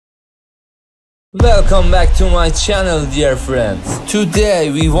Welcome back to my channel, dear friends. Today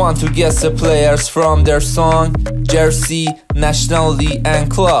we want to guess the players from their song, jersey, nationality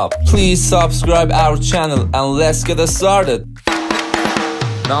and club. Please subscribe our channel and let's get started.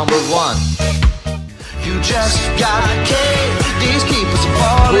 Number 1. You just got kicked. These keepers are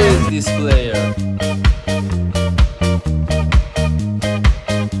falling. Who is this player?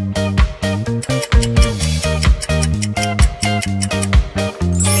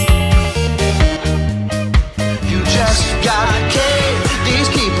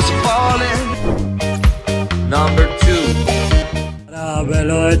 Number 2.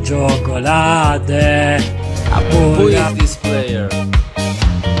 Caramelo e cioccolate. Who is this player?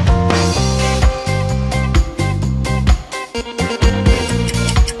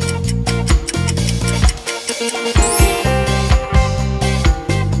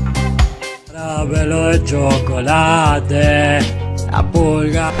 Caramelo e cioccolate. A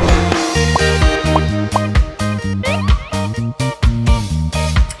pulga.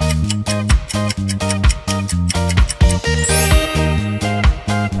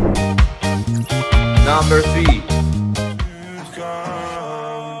 Number 3.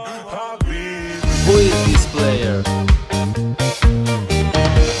 Who is this player?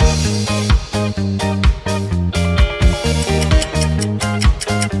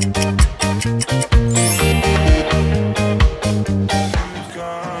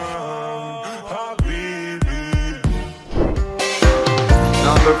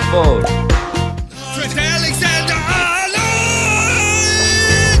 Number 4.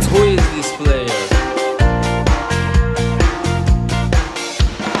 Who is this player?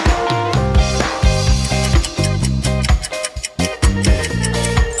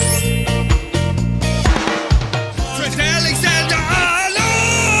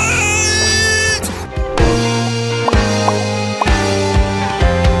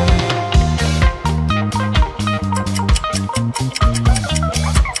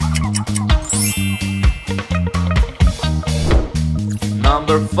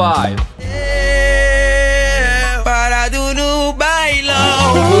 Number 5. Para do no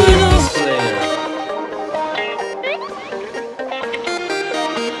bailão. Who is this player?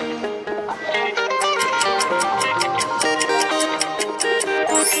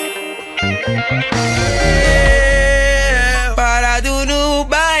 Para do no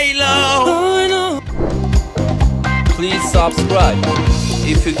bailão. Please subscribe.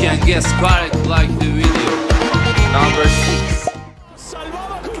 If you can guess correct, like the video. Number 6.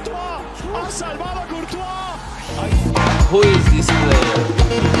 Who is this player?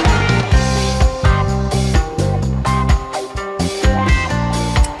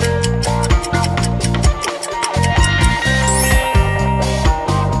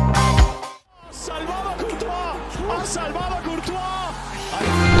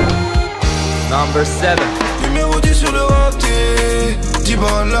 Number 7.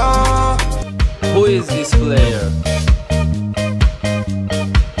 Who is this player?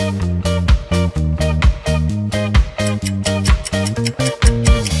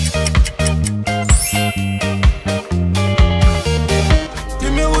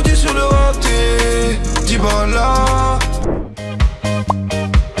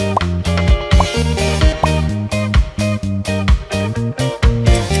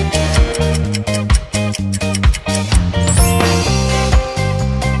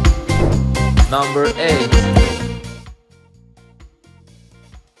 Number 8.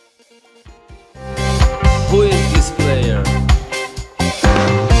 Who is this player?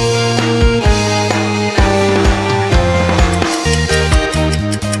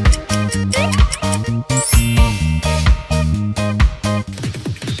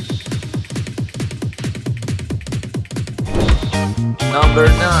 Number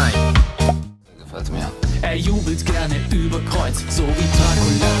 9. Gefällt mir. Er jubelt gerne über Kreuz, so wie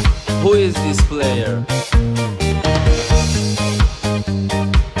Dracula. Who is this player?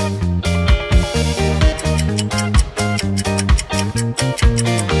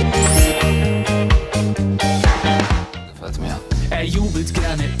 Gefällt mir. Er jubelt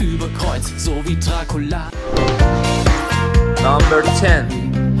gerne über Kreuz, so wie Dracula. Number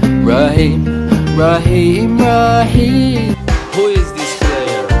 10. Rahim, Rahim, Rahim. Who is this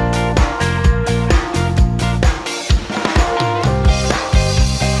player?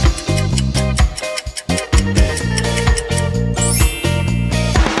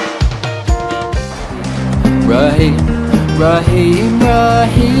 Rahim, Rahim,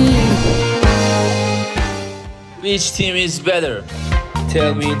 Rahim. Which team is better?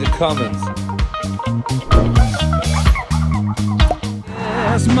 Tell me in the comments.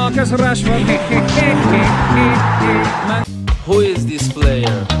 Marcus Rashford. Who is this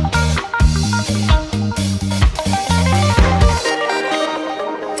player?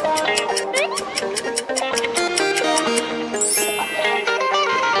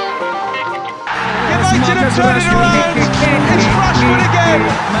 turn it around. It's Rashford again.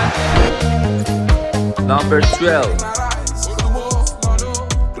 Number 12.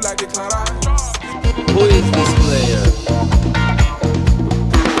 Who is this player?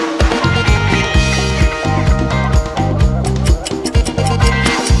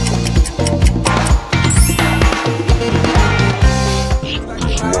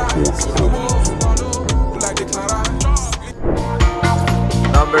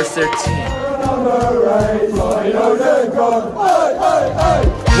 Number 13.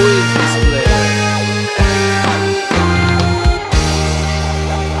 Who is this player?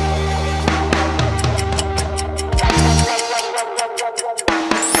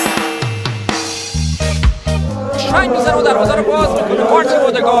 شنگ میزنه و دروازه رو باز میکنه. مارتین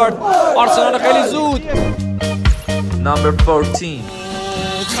اودگارد. آرسنال خیلی زود. Number 14.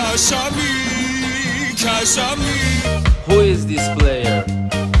 Who is this player?